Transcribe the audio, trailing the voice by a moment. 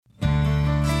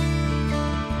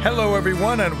Hello,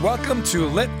 everyone, and welcome to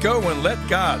Let Go and Let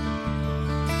God.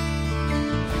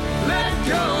 Let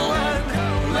go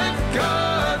and let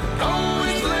God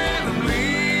always let Him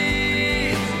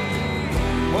lead.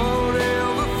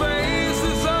 Whatever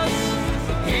faces us,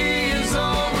 He is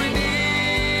all we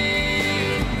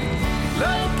need.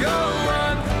 Let go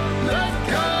and let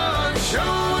God show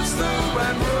us the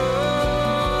right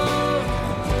road.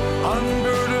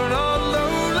 Unburden our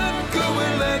load, let go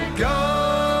and let God.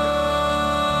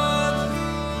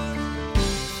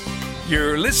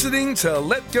 You're listening to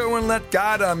Let Go and Let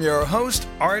God. I'm your host,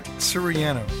 Art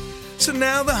Siriano. So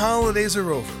now the holidays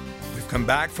are over. We've come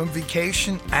back from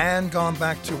vacation and gone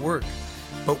back to work.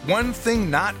 But one thing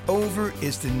not over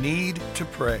is the need to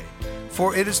pray.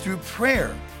 For it is through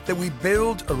prayer that we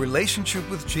build a relationship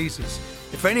with Jesus.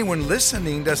 If anyone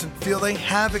listening doesn't feel they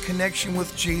have a connection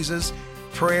with Jesus,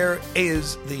 prayer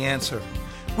is the answer.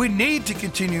 We need to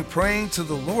continue praying to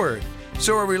the Lord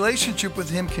so our relationship with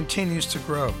Him continues to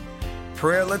grow.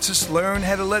 Prayer lets us learn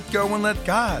how to let go and let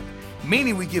God,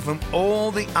 meaning we give Him all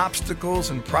the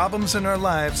obstacles and problems in our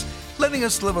lives, letting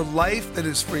us live a life that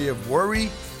is free of worry,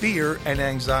 fear, and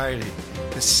anxiety.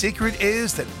 The secret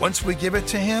is that once we give it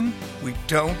to Him, we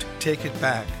don't take it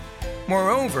back.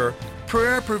 Moreover,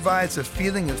 prayer provides a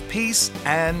feeling of peace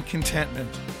and contentment.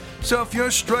 So if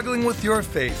you're struggling with your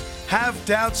faith, have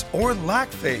doubts, or lack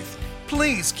faith,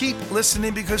 please keep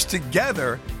listening because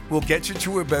together we'll get you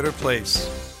to a better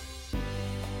place.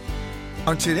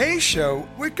 On today's show,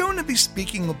 we're going to be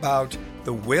speaking about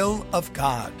the will of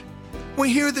God.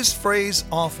 We hear this phrase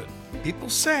often. People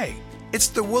say, it's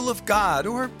the will of God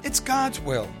or it's God's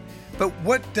will. But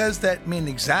what does that mean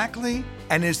exactly?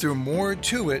 And is there more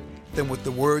to it than what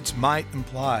the words might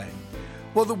imply?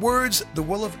 Well, the words, the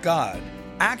will of God,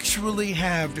 actually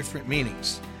have different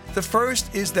meanings. The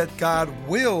first is that God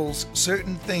wills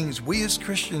certain things we as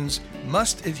Christians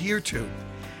must adhere to.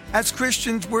 As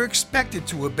Christians, we're expected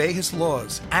to obey His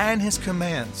laws and His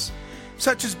commands,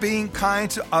 such as being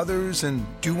kind to others and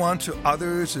do unto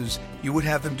others as you would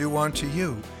have them do unto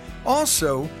you.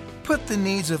 Also, put the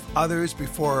needs of others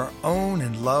before our own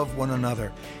and love one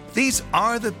another. These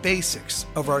are the basics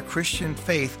of our Christian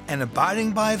faith, and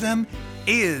abiding by them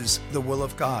is the will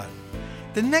of God.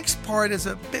 The next part is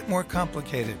a bit more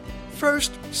complicated.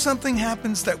 First, something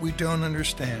happens that we don't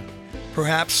understand.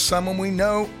 Perhaps someone we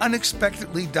know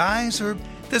unexpectedly dies, or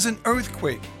there's an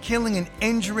earthquake killing and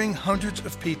injuring hundreds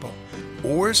of people,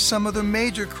 or some other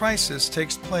major crisis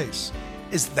takes place.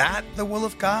 Is that the will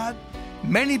of God?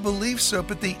 Many believe so,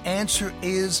 but the answer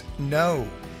is no.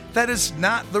 That is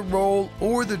not the role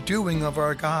or the doing of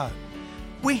our God.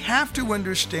 We have to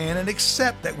understand and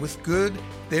accept that with good,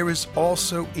 there is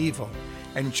also evil.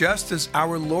 And just as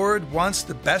our Lord wants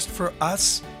the best for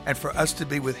us and for us to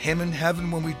be with Him in heaven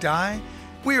when we die,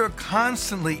 we are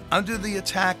constantly under the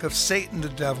attack of Satan the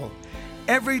devil.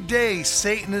 Every day,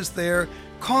 Satan is there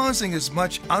causing as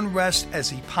much unrest as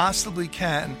he possibly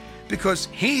can because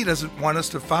he doesn't want us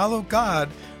to follow God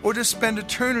or to spend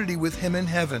eternity with Him in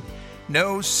heaven.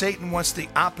 No, Satan wants the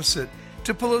opposite,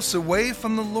 to pull us away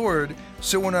from the Lord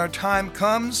so when our time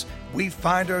comes, we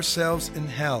find ourselves in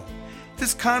hell.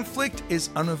 This conflict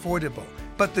is unavoidable,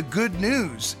 but the good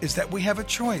news is that we have a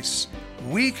choice.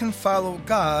 We can follow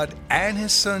God and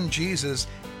His Son Jesus,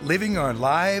 living our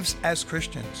lives as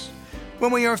Christians.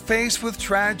 When we are faced with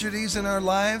tragedies in our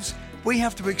lives, we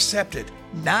have to accept it,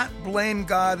 not blame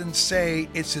God and say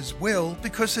it's His will,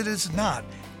 because it is not,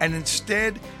 and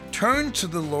instead turn to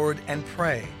the Lord and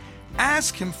pray.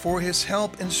 Ask Him for His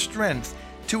help and strength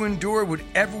to endure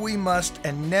whatever we must,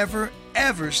 and never,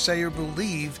 ever say or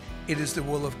believe it is the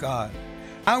will of God.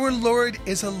 Our Lord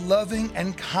is a loving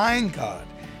and kind God.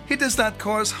 He does not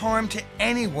cause harm to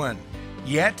anyone.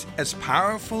 Yet, as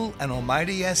powerful and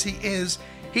almighty as He is,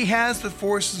 He has the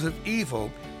forces of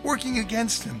evil working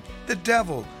against Him, the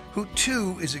devil, who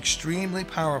too is extremely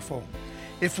powerful.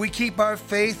 If we keep our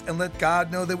faith and let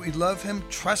God know that we love Him,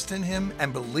 trust in Him,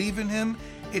 and believe in Him,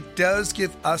 it does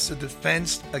give us a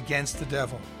defense against the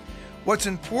devil. What's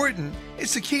important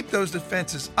is to keep those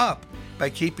defenses up by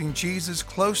keeping Jesus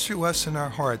close to us in our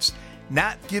hearts,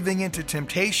 not giving in to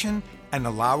temptation, and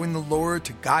allowing the Lord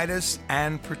to guide us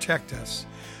and protect us.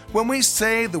 When we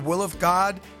say the will of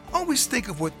God, always think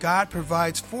of what God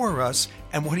provides for us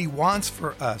and what He wants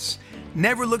for us.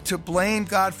 Never look to blame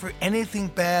God for anything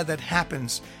bad that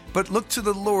happens, but look to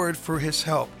the Lord for His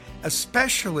help,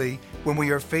 especially when we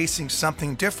are facing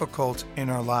something difficult in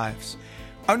our lives.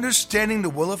 Understanding the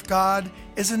will of God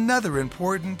is another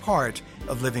important part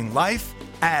of living life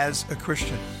as a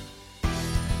Christian.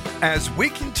 As we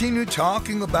continue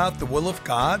talking about the will of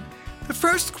God, the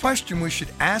first question we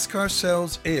should ask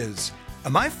ourselves is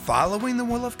Am I following the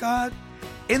will of God?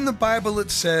 In the Bible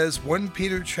it says, 1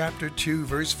 Peter chapter 2,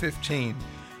 verse 15,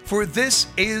 "For this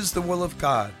is the will of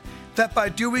God, that by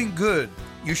doing good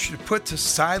you should put to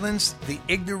silence the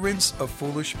ignorance of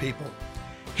foolish people."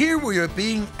 Here we are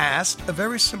being asked a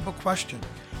very simple question.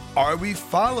 Are we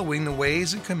following the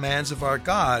ways and commands of our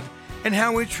God and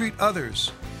how we treat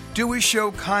others? Do we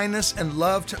show kindness and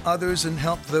love to others and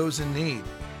help those in need?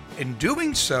 In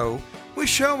doing so, we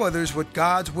show others what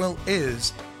God's will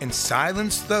is and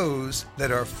silence those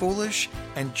that are foolish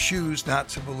and choose not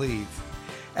to believe.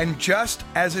 And just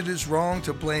as it is wrong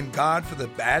to blame God for the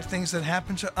bad things that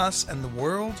happen to us and the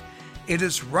world, it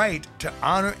is right to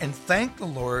honor and thank the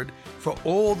Lord for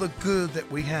all the good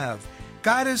that we have.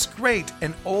 God is great,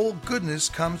 and all goodness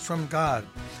comes from God.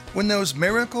 When those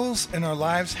miracles in our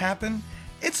lives happen,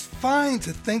 it's fine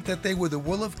to think that they were the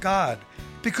will of God,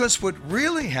 because what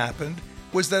really happened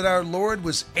was that our Lord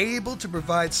was able to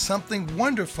provide something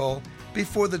wonderful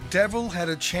before the devil had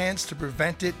a chance to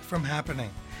prevent it from happening.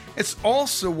 It's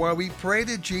also why we pray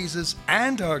to Jesus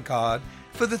and our God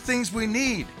for the things we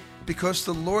need, because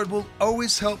the Lord will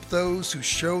always help those who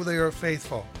show they are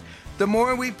faithful. The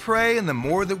more we pray and the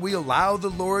more that we allow the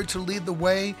Lord to lead the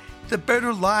way, the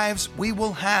better lives we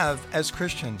will have as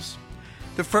Christians.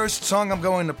 The first song I'm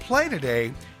going to play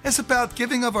today is about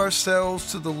giving of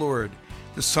ourselves to the Lord.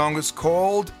 The song is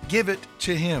called "Give It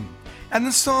to Him," and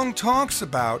the song talks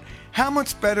about how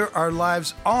much better our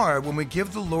lives are when we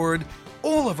give the Lord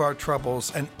all of our troubles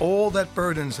and all that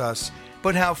burdens us,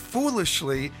 but how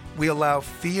foolishly we allow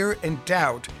fear and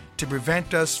doubt to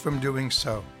prevent us from doing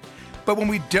so. But when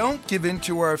we don't give in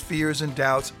to our fears and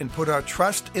doubts and put our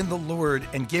trust in the Lord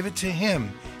and give it to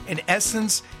Him, in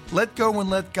essence, let go and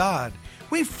let God,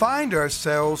 we find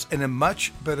ourselves in a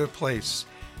much better place.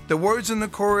 The words in the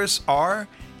chorus are,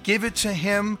 "Give it to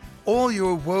Him, all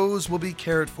your woes will be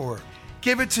cared for.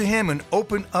 Give it to Him and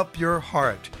open up your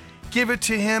heart. Give it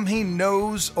to Him, He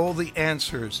knows all the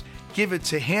answers. Give it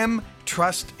to Him,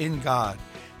 trust in God."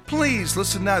 Please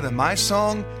listen now to my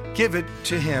song, "Give It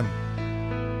to Him."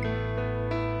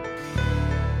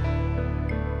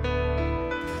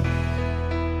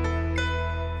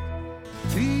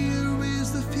 Fear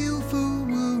is the fuel for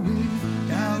worry.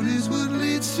 Doubt is what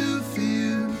leads to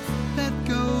fear. Let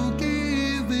go,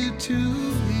 give it to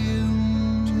Him.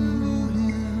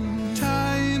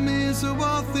 Time is how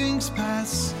all things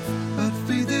pass, but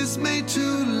faith is made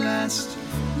to last.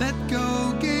 Let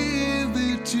go, give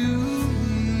it to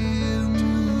Him.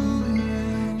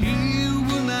 He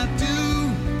will not do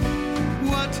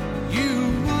what you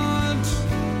want,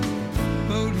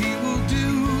 but He will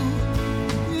do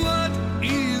what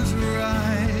is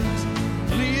right.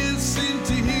 Listen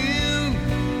to Him,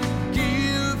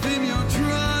 give Him your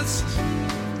trust,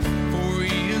 for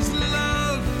He is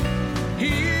love, He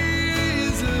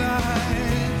is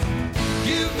life.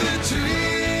 Give it to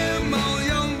Him, all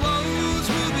your woes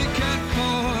will be cared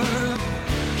for.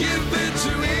 Give it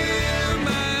to Him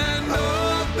and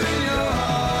open your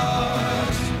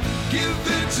heart. Give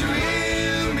it to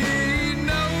Him, He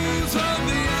knows all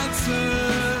the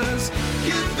answers.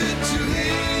 Give it to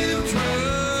Him,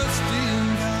 trust in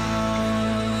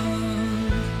God.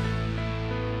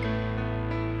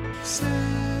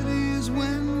 Sad is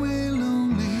when we're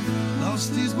lonely,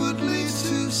 lost is what leads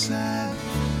to sad.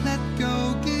 Let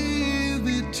go, give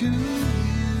it to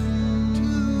Him.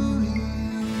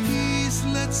 Peace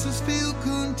lets us feel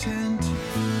content.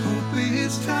 Hope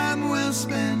is time well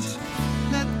spent.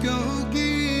 Let go,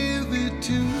 give it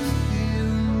to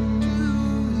Him.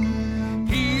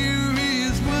 Hear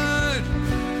His word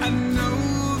and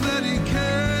know that He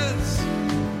cares.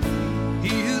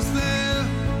 He is there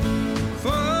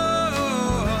for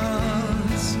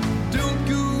us. Don't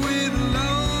go it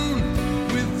alone.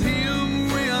 With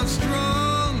Him we are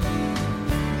strong.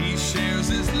 He shares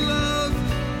His love.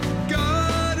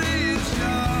 God is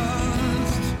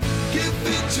just. Give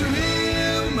it to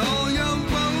Him. All your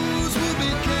woes will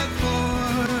be cared for.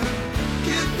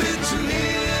 Give it to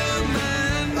Him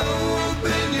and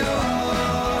open your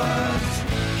heart.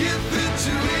 Give it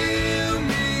to Him.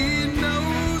 He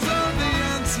knows all the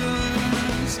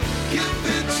answers. Give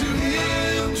it to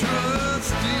Him.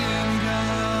 Trust in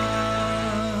God.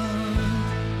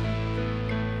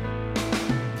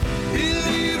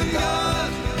 Believe in God.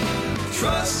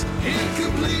 Trust Him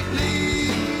completely.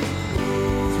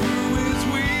 Through His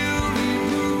will, He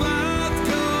provides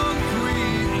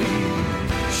concretely.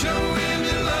 Show Him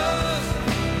your love.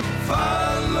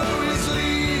 Follow His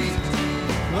lead.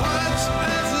 Watch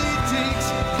as He takes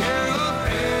care of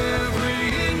every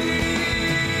need.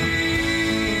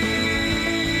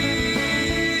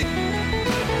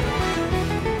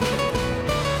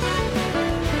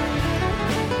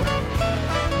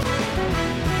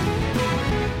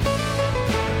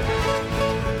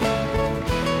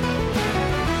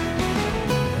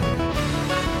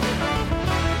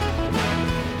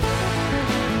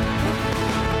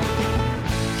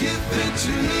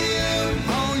 to him.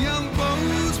 All young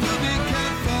bones will be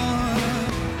cared for.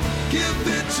 Give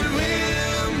it to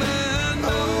him and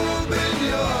open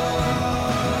your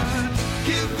heart.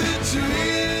 Give it to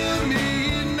him,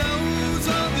 he knows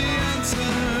all the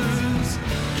answers.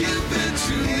 Give it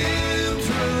to him,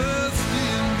 trust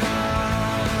in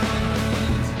God.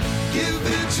 Give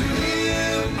it to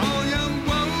him, all young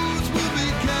bones will be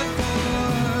cared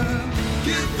for.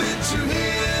 Give it to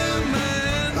him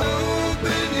and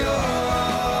open your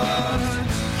heart.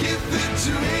 Give it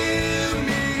to him,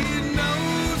 he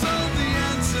knows all the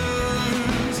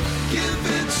answers. Give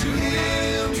it to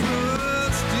him,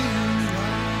 trust in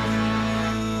God.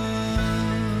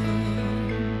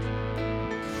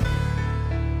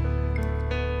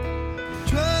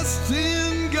 Trust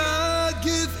in God,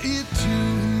 give it to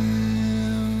him.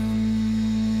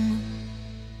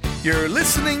 You're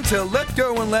listening to Let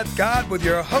Go and Let God with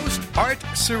your host, Art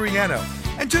Siriano.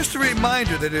 And just a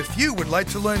reminder that if you would like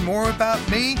to learn more about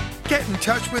me, get in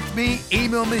touch with me,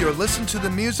 email me, or listen to the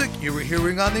music you were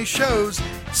hearing on these shows,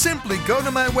 simply go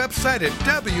to my website at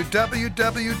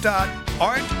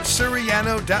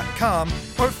www.artsiriano.com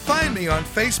or find me on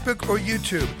Facebook or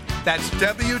YouTube. That's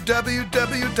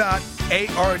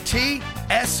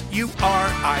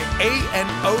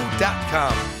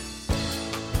www.artsuriano.com.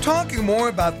 Talking more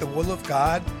about the will of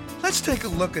God, let's take a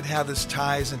look at how this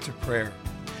ties into prayer.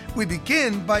 We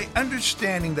begin by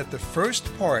understanding that the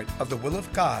first part of the will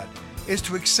of God is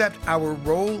to accept our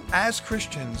role as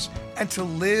Christians and to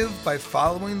live by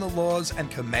following the laws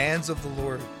and commands of the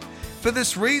Lord. For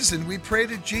this reason, we pray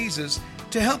to Jesus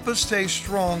to help us stay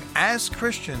strong as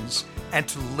Christians and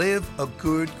to live a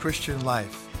good Christian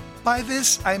life. By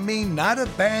this, I mean not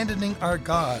abandoning our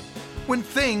God when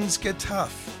things get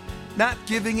tough, not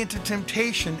giving into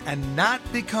temptation, and not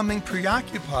becoming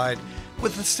preoccupied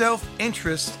with the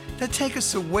self-interest that take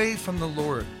us away from the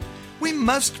Lord. We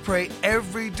must pray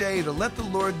every day to let the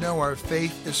Lord know our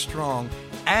faith is strong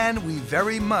and we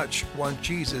very much want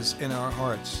Jesus in our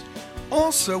hearts.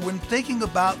 Also, when thinking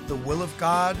about the will of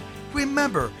God,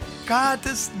 remember, God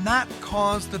does not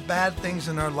cause the bad things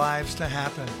in our lives to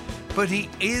happen, but He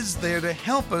is there to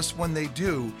help us when they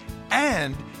do,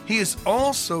 and He is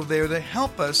also there to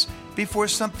help us before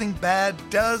something bad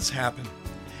does happen.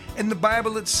 In the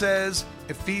Bible it says,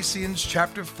 Ephesians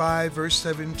chapter 5, verse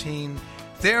 17,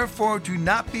 "Therefore do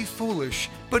not be foolish,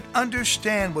 but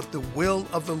understand what the will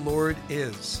of the Lord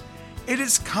is." It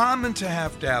is common to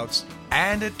have doubts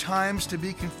and at times to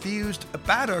be confused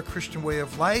about our Christian way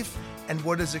of life and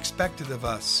what is expected of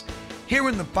us. Here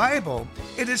in the Bible,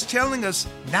 it is telling us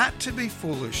not to be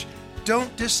foolish.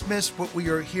 Don't dismiss what we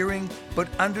are hearing, but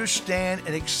understand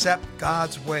and accept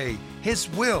God's way, His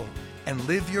will, and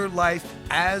live your life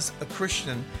as a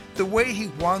Christian the way He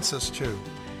wants us to.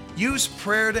 Use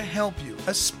prayer to help you,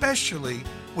 especially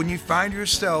when you find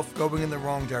yourself going in the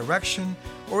wrong direction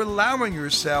or allowing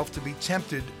yourself to be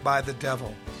tempted by the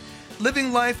devil.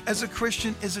 Living life as a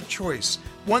Christian is a choice,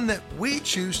 one that we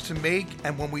choose to make,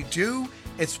 and when we do,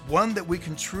 it's one that we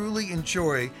can truly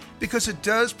enjoy because it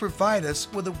does provide us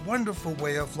with a wonderful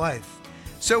way of life.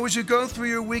 So as you go through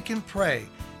your week and pray,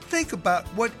 think about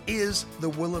what is the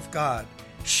will of God.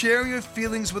 Share your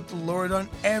feelings with the Lord on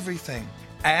everything.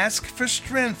 Ask for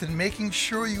strength in making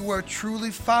sure you are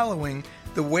truly following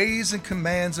the ways and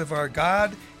commands of our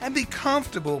God, and be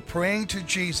comfortable praying to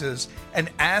Jesus and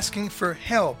asking for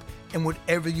help in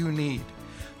whatever you need.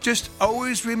 Just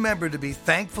always remember to be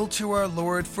thankful to our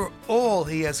Lord for all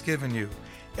He has given you.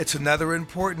 It's another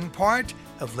important part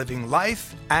of living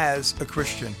life as a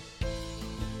Christian.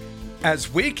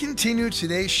 As we continue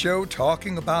today's show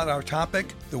talking about our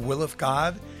topic, the will of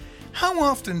God, how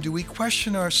often do we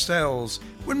question ourselves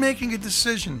when making a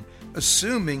decision,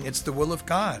 assuming it's the will of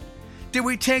God? Did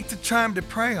we take the time to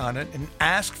pray on it and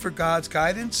ask for God's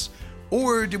guidance?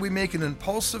 Or did we make an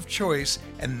impulsive choice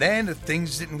and then, if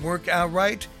things didn't work out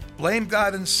right, blame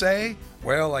God and say,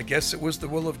 well, I guess it was the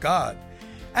will of God?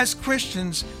 As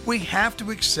Christians, we have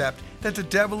to accept that the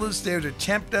devil is there to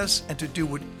tempt us and to do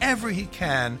whatever he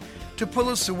can to pull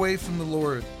us away from the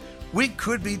Lord. We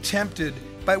could be tempted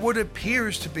by what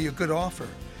appears to be a good offer,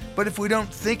 but if we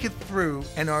don't think it through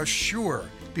and are sure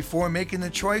before making the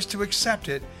choice to accept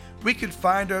it, we could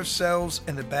find ourselves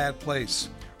in a bad place.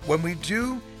 When we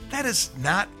do, that is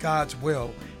not God's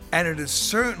will, and it is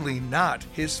certainly not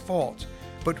His fault,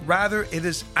 but rather it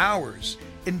is ours.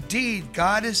 Indeed,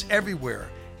 God is everywhere,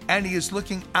 and He is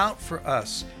looking out for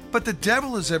us, but the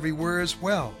devil is everywhere as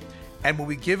well. And when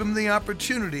we give him the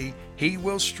opportunity, he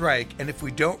will strike, and if we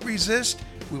don't resist,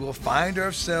 we will find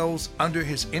ourselves under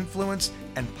his influence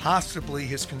and possibly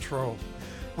his control.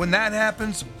 When that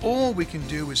happens, all we can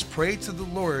do is pray to the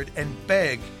Lord and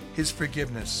beg His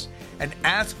forgiveness and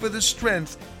ask for the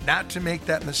strength not to make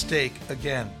that mistake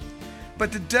again.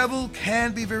 But the devil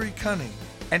can be very cunning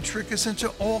and trick us into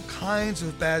all kinds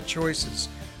of bad choices.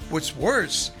 What's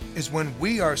worse is when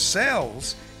we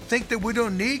ourselves think that we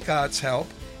don't need God's help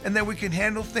and that we can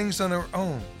handle things on our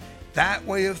own. That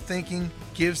way of thinking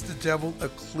gives the devil a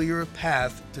clearer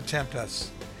path to tempt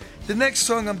us. The next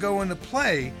song I'm going to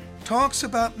play talks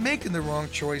about making the wrong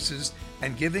choices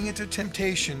and giving into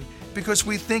temptation because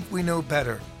we think we know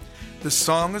better. The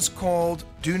song is called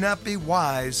Do Not Be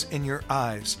Wise in Your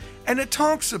Eyes, and it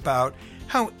talks about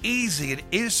how easy it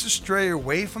is to stray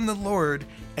away from the Lord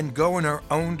and go in our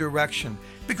own direction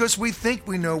because we think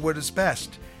we know what is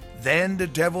best. Then the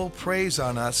devil preys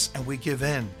on us and we give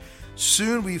in.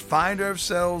 Soon we find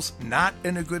ourselves not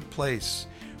in a good place.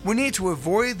 We need to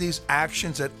avoid these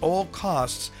actions at all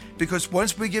costs because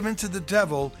once we give in to the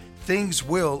devil, things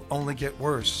will only get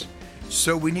worse.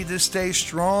 So we need to stay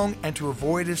strong and to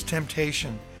avoid his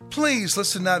temptation. Please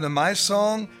listen now to my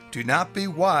song, Do Not Be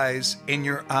Wise in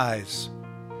Your Eyes.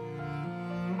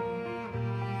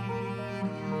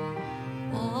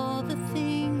 All the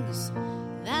things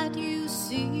that you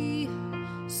see,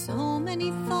 so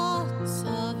many thoughts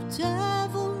of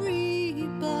devilry,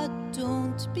 but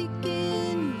don't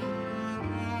begin.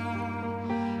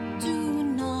 Do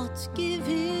not give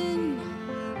in.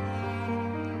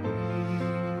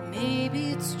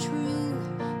 Maybe it's true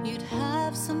you'd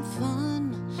have some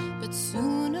fun, but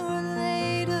sooner or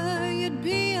later you'd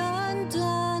be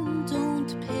undone.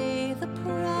 Don't pay the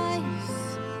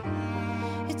price.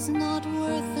 It's not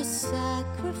worth the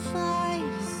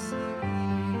sacrifice.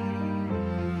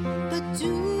 But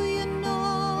do you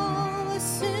know a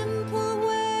simple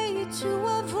way to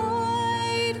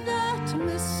avoid that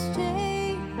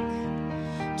mistake?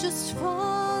 Just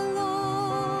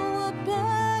follow a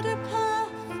better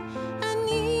path, an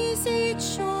easy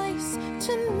choice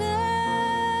to make.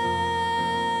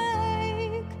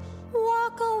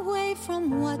 Walk away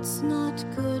from what's not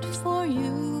good for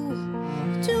you.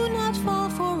 Do not fall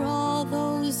for all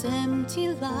those empty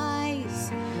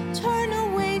lies. Turn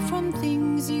away from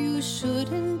things you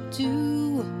shouldn't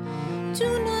do.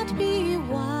 Do not be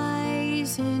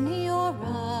wise in your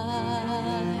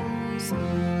eyes.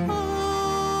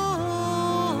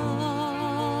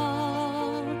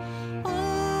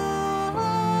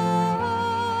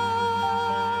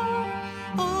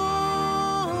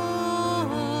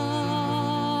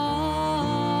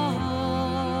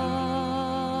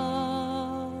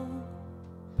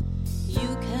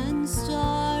 You can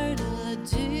start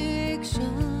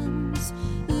addictions,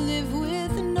 live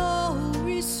with no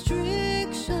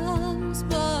restrictions,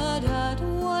 but at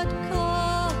what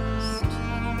cost?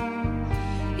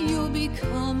 You'll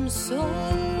become so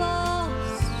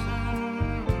lost.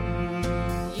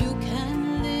 You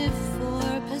can live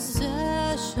for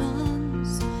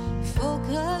possessions,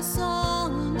 focus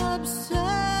on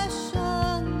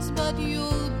obsessions, but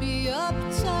you'll be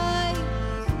uptight.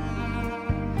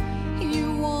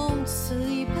 You won't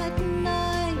sleep at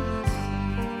night.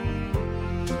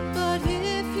 But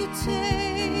if you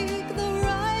take the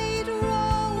right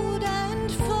road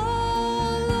and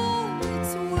follow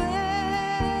its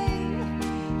way,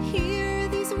 hear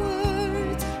these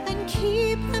words and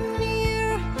keep them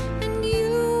near, and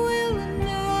you will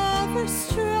never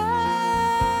stray.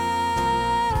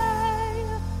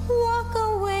 Walk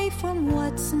away from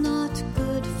what's not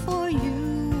good for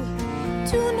you.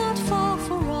 Do not fall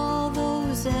for all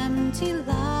those empty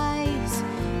lies.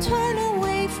 Turn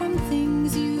away from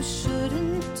things you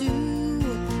shouldn't do.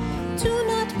 Do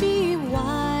not be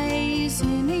wise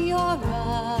in your eyes.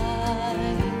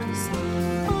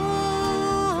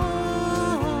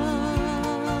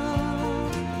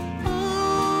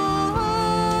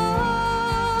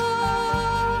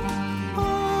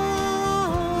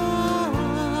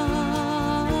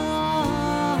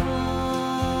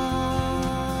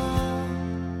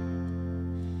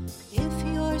 If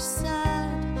you're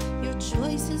sad, your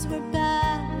choices were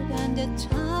bad, and at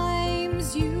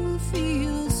times you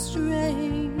feel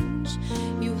strange.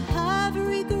 You have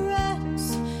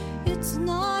regrets, it's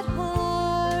not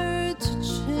hard to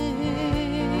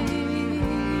change.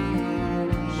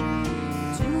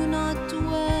 Do not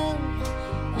dwell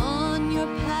on your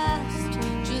past,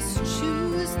 just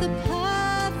choose the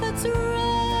path that's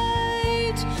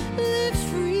right. Live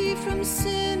free from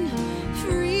sin,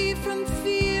 free from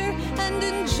fear, and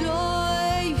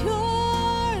enjoy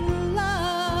your life.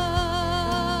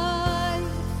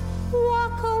 Walk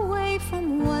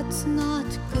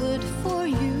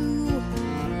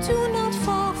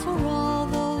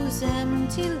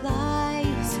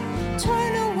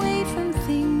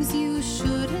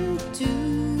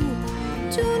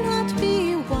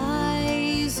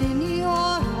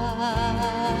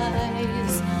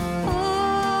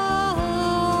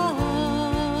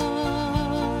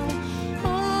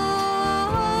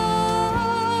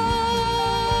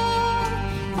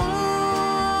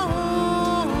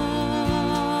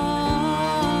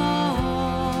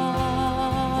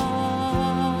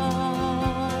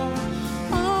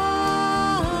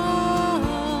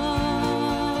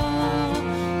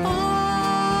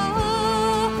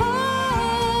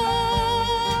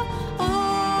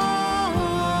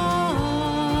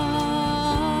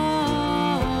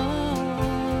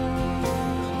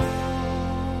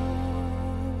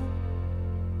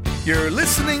You're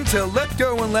listening to Let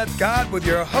Go and Let God with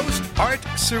your host, Art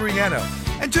Siriano.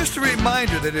 And just a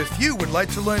reminder that if you would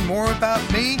like to learn more about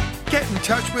me, get in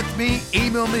touch with me,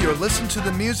 email me, or listen to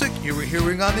the music you were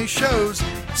hearing on these shows,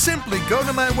 simply go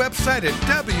to my website at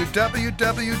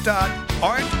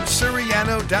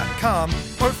www.artsiriano.com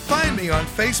or find me on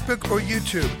Facebook or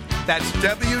YouTube. That's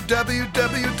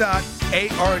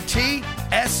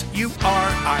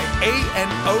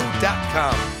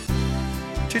www.artsuriano.com.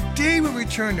 Today we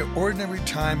return to ordinary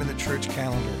time in the church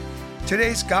calendar.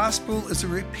 Today's gospel is a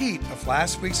repeat of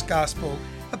last week's gospel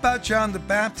about John the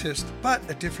Baptist, but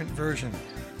a different version.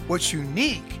 What's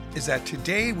unique is that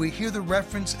today we hear the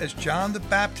reference as John the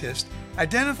Baptist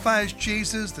identifies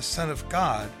Jesus, the Son of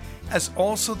God, as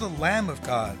also the Lamb of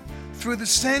God. Through the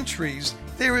centuries,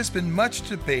 there has been much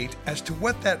debate as to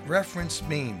what that reference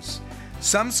means.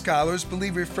 Some scholars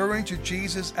believe referring to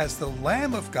Jesus as the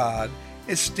Lamb of God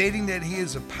is stating that he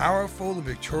is a powerful and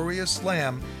victorious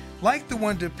lamb like the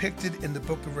one depicted in the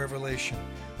book of Revelation,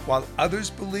 while others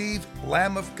believe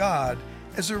Lamb of God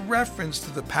as a reference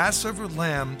to the Passover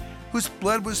lamb whose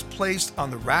blood was placed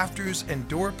on the rafters and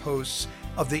doorposts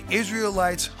of the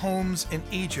Israelites' homes in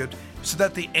Egypt so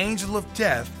that the angel of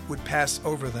death would pass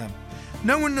over them.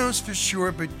 No one knows for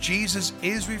sure, but Jesus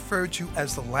is referred to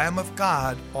as the Lamb of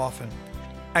God often.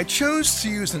 I chose to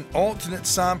use an alternate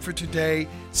psalm for today,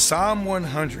 Psalm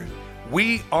 100.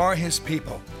 We are his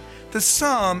people. The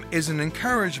psalm is an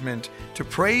encouragement to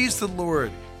praise the Lord,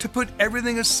 to put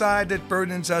everything aside that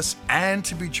burdens us, and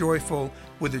to be joyful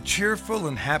with a cheerful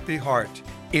and happy heart.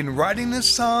 In writing this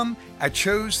psalm, I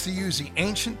chose to use the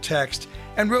ancient text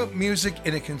and wrote music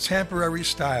in a contemporary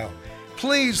style.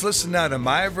 Please listen now to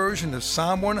my version of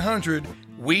Psalm 100,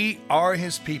 We Are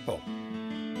His People.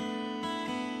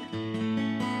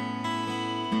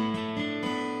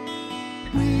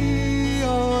 We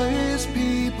are his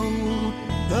people,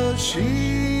 the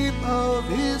sheep of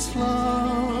his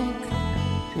flock.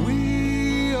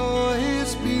 We are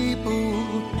his people,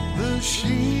 the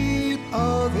sheep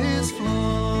of his flock.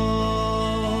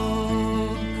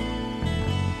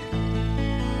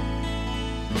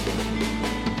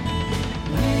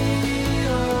 We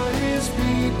are his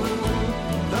people,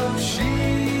 the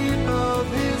sheep of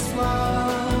his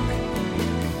flock.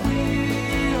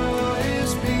 We are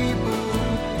his people,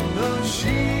 the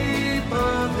sheep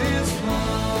of his flock.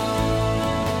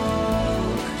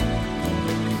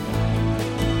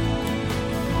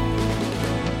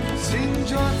 Sing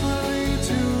joyfully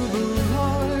to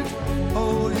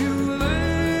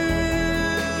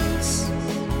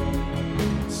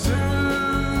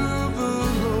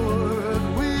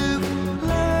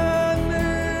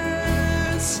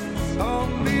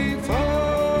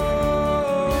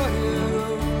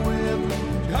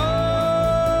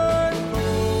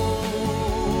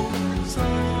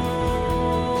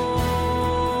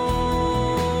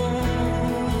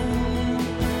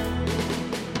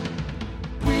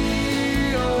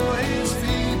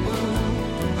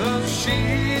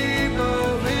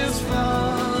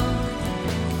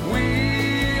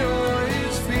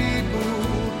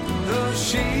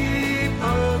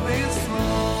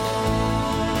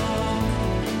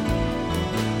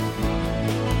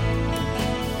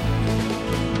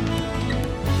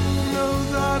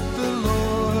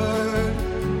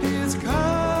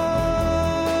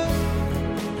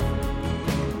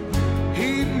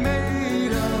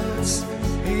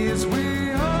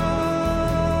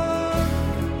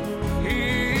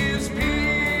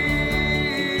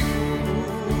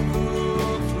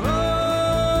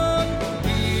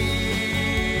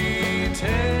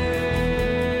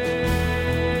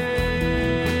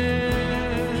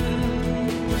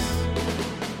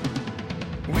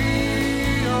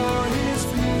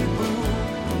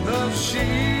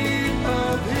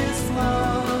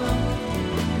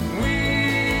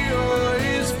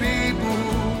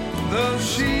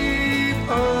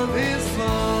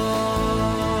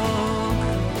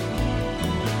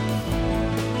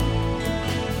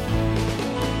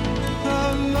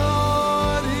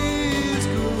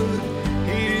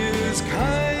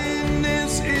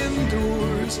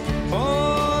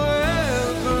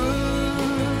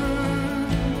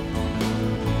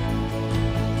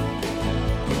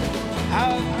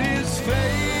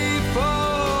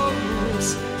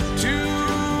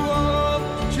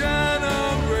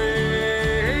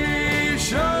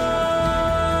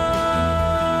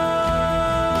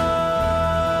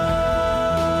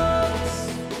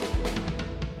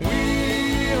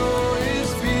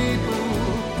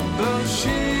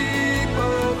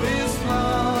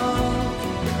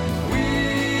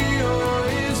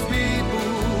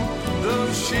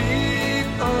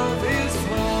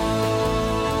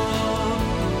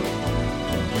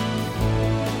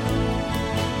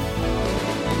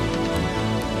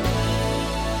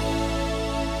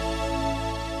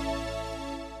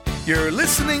You're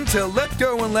listening to Let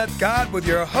Go and Let God with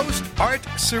your host, Art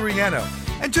Siriano.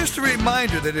 And just a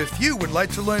reminder that if you would like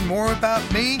to learn more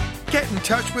about me, get in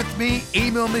touch with me,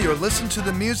 email me, or listen to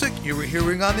the music you were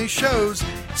hearing on these shows,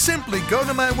 simply go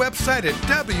to my website at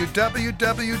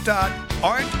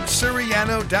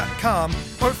www.artsiriano.com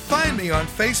or find me on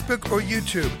Facebook or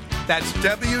YouTube. That's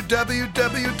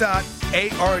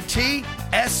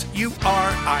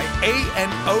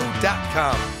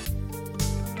www.artsuriano.com.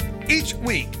 Each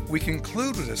week, we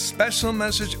conclude with a special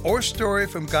message or story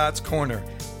from God's Corner.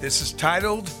 This is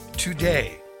titled,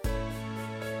 Today.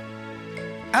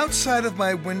 Outside of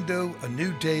my window, a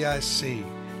new day I see,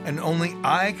 and only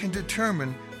I can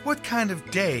determine what kind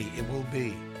of day it will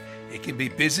be. It can be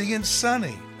busy and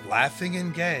sunny, laughing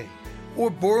and gay, or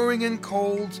boring and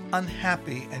cold,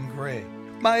 unhappy and gray.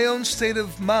 My own state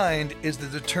of mind is the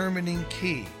determining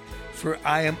key, for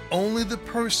I am only the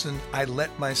person I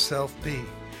let myself be.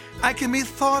 I can be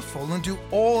thoughtful and do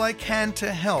all I can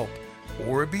to help,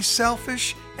 or be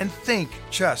selfish and think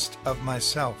just of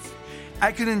myself.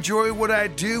 I can enjoy what I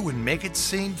do and make it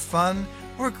seem fun,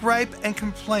 or gripe and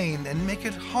complain and make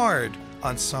it hard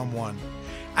on someone.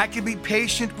 I can be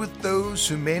patient with those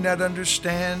who may not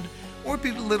understand, or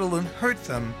belittle and hurt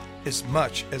them as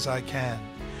much as I can.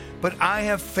 But I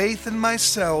have faith in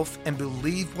myself and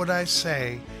believe what I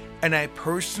say, and I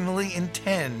personally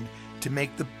intend to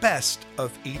make the best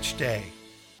of each day.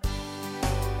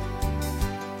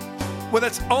 Well,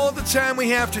 that's all the time we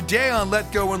have today on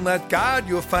Let Go and Let God.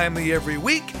 You'll find me every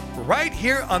week right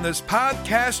here on this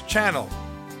podcast channel.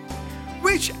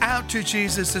 Reach out to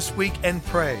Jesus this week and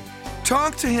pray.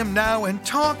 Talk to him now and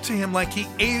talk to him like he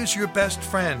is your best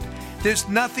friend. There's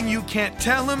nothing you can't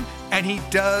tell him, and he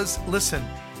does listen.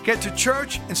 Get to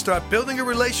church and start building a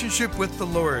relationship with the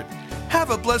Lord. Have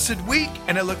a blessed week,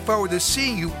 and I look forward to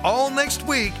seeing you all next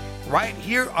week right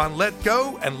here on Let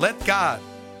Go and Let God.